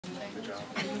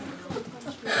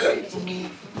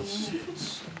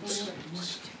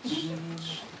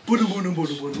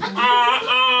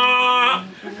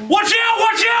Watch out!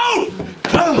 Watch out!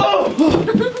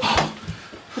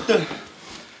 What the?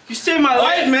 You saved my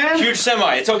life, man. Huge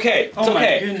semi. It's okay. It's oh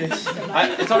okay. My goodness.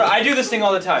 It's alright. I do this thing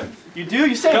all the time. You do?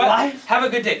 You saved my life? Have a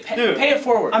good day. Dude, pay it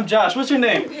forward. I'm Josh. What's your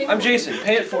name? I'm Jason.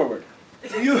 Pay it forward.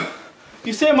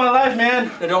 You saved my life, man.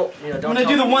 No, don't. I'm gonna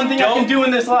do the one thing I can do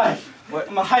in this life. What?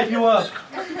 I'm gonna hype you up.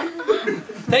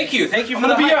 Thank you. Thank you for I'm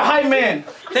gonna be your hype man.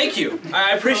 Thank you.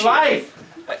 I appreciate life.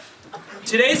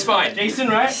 Today's fine. Jason,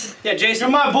 right? Yeah, Jason.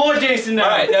 You're my boy, Jason. Now.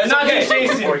 All right, that's not okay. just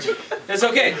Jason. It's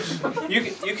okay.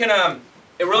 You can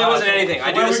It really wasn't anything.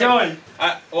 I do Where are we going?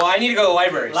 Well, I need to go to the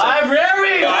library.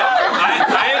 Library. So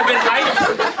I have been hyped.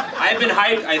 I have been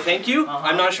hyped. I thank you.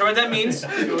 I'm not sure what that means.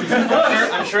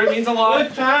 I'm sure it means a lot.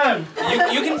 Good time.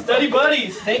 You can study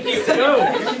buddies. Thank you. Let's go.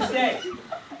 You can stay.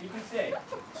 You can stay.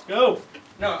 Let's go.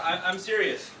 No, I'm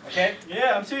serious. Okay?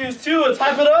 Yeah, I'm serious too. Let's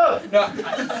hype it up. No,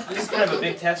 this is kind of a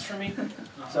big test for me.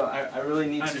 So I really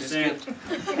need to just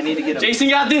I need to get Jason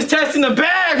got this test in the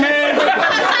bag, man.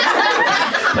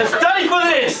 Let's study for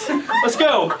this. Let's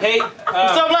go. Hey,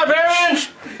 what's up, librarian?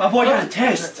 My boy got a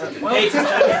test. Hey, can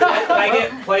I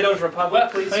get Plato's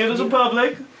Republic, please? Plato's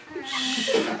Republic. You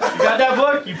got that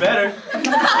book? You better.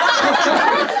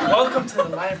 Welcome to the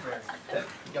library,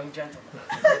 young gentleman.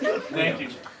 Thank you.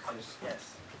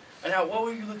 Yes. And now, what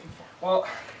were you looking for? Well,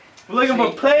 we're looking for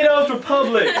Plato's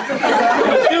Republic. I'm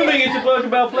assuming it's a book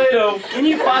about Plato. Can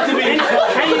you possibly?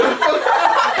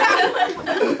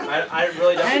 I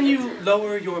really don't. Can you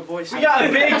lower your voice? We got a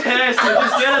big test. So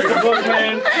just get us the book,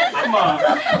 man. Come on.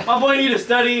 My boy need to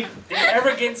study. The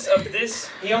arrogance of this.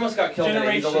 He almost got killed. And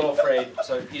he's a little afraid.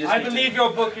 So he just. I believe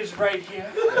your book is right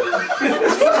here.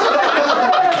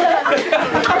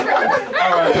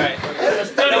 All right.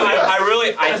 Let's study.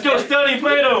 Let's go study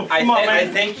Plato. Come on, man. I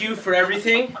thank you for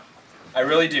everything. I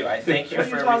really do. I thank you for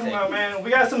everything. What are you talking about, man? We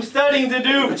got some studying to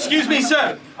do. Excuse me,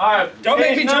 sir. All right. Don't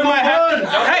make me turn my hat.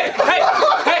 Hey!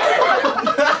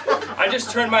 I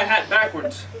just turned my hat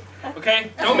backwards.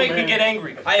 Okay? Don't make me get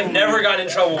angry. I have never gotten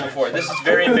in trouble before. This is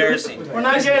very embarrassing. We're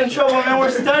not getting in trouble, man. We're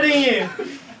studying.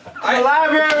 The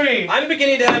library. I'm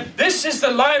beginning to have... This is the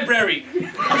library.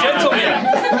 Gentlemen.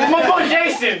 My boy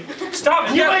Jason. Stop.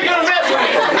 You ain't gonna mess with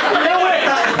me. No way.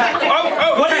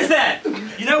 Oh, what is that?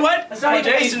 You know what? That's not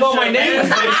even Jason spelled my name. You can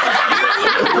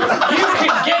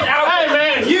get out. Hey,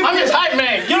 man. I'm just hype,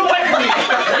 man. Get away from me.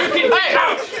 You can get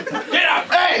out. Get out.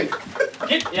 Hey.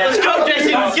 Let's go,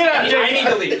 Jason. Get out, Jason. I need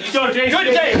to leave. Let's go, Jason.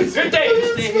 Good day. Good day.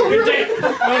 Good day. We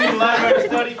don't need the library to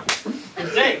study.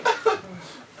 Good day.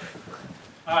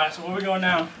 All right, so where we going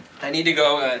now? I need to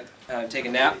go take a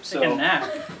nap. Take a nap?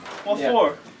 What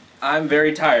for? I'm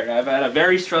very tired. I've had a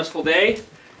very stressful day.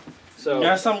 So you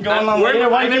got something going on later?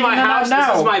 Why I'm in my house.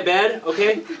 Now? This is my bed,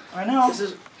 okay? I know. This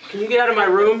is. Can you get out of my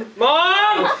room?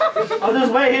 Mom! I'll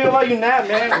just wait here while you nap,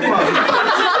 man. Come on.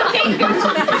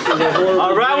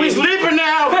 All right, we sleeping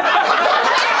now.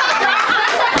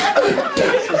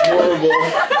 This is horrible.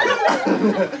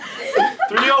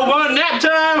 3:01 nap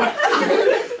time.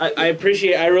 I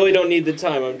appreciate. I really don't need the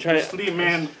time. I'm trying to sleep,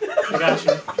 man. I got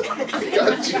you.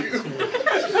 Got you.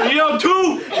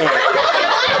 3:02.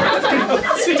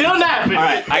 Still napping. All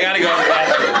right, I gotta go to the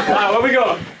bathroom. All right, where we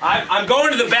going? I'm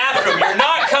going to the bathroom. You're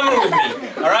not coming with me.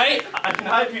 All right? I can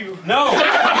hype you. No.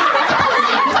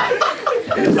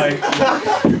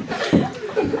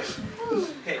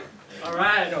 Okay. All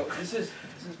right. No, this is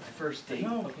my first date.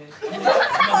 No. Okay.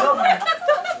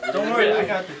 Don't worry, I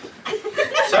got this.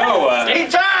 So,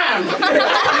 date time!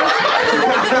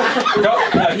 no,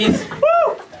 he's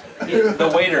the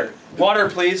waiter. Water,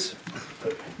 please.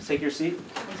 Take your seat.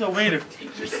 What's a waiter?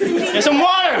 Get some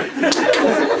water!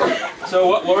 So,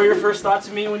 what were your first thoughts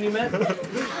of me when you met?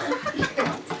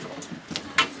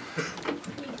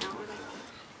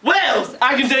 Well,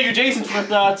 I can tell you Jason's first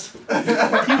thoughts.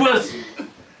 He was...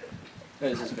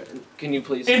 Can you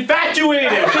please? Infatuated!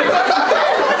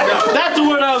 That's the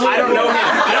word I was looking for. I don't know him.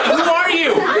 Who are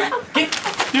you?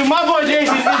 Dude, my boy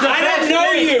Jason is the best. I don't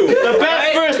know you. The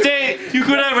best first date you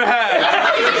could ever have.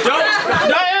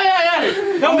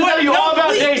 Let me tell you all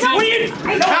about Jason.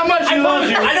 How much he loves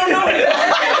you. I don't know him.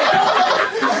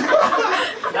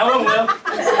 That went well.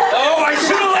 Oh, I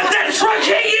should have let that truck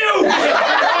hit you!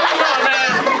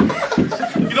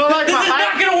 You don't like this my is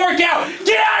not gonna work out.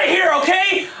 Get out of here,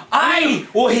 okay? I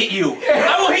will hit you.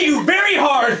 I will hit you very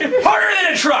hard, harder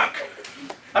than a truck.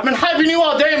 I've been hyping you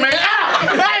all day, man. Ah!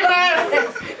 Hey, man!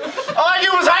 All I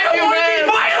did was hype you,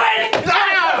 man. Violent!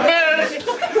 Ah, man!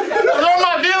 Throw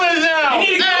my feelings now. You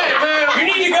need to go. Man. You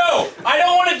need to go. I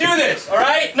don't want to do this, all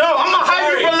right? No, I'm gonna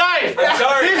hype you for life.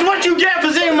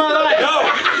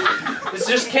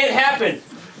 happened.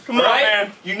 Come on, Right?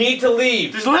 man. You need to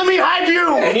leave. Just let me hype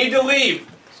you. You need to leave.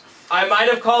 I might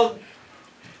have called.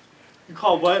 You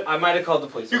called what? I might have called the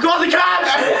police. You call the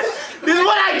cops. This is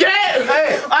what I get.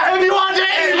 Hey. I hype you all day.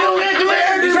 And you don't get to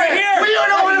it. He's right here. But you don't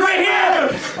know what right here.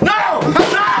 No.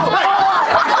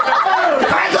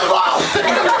 Hands up, ball. This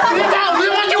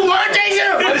is what you were,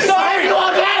 Jason. I'm sorry. You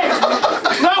all day.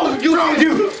 No, you don't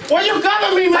do. Why you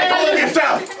coming me, man? Take a look at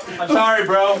yourself. I'm sorry,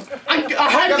 bro. I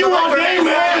hyped you all day,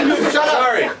 man. Shut up.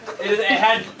 Sorry. It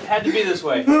had to be this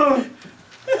way.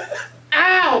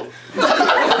 Ow.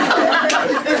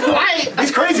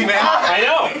 He's crazy, man. I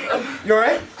know. You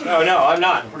alright? Oh no, I'm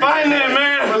not. Fine then,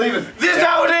 man. We're leaving. This is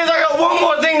how it is. I got one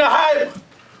more thing to hide.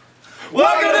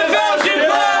 Welcome to the Village